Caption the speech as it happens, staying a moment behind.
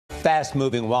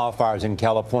Fast-moving wildfires in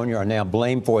California are now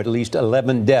blamed for at least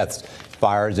 11 deaths.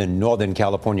 Fires in Northern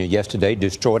California yesterday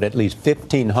destroyed at least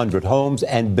 1,500 homes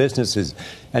and businesses.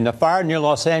 And the fire near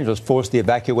Los Angeles forced the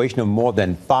evacuation of more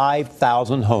than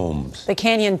 5,000 homes. The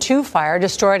Canyon 2 fire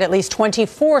destroyed at least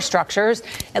 24 structures.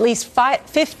 At least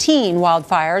 15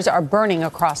 wildfires are burning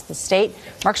across the state.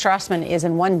 Mark Strassman is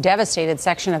in one devastated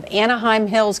section of Anaheim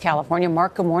Hills, California.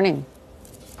 Mark, good morning.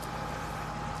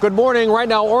 Good morning. Right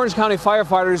now, Orange County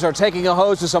firefighters are taking a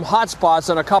hose to some hot spots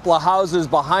on a couple of houses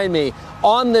behind me.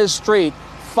 On this street,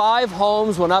 5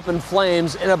 homes went up in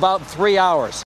flames in about 3 hours.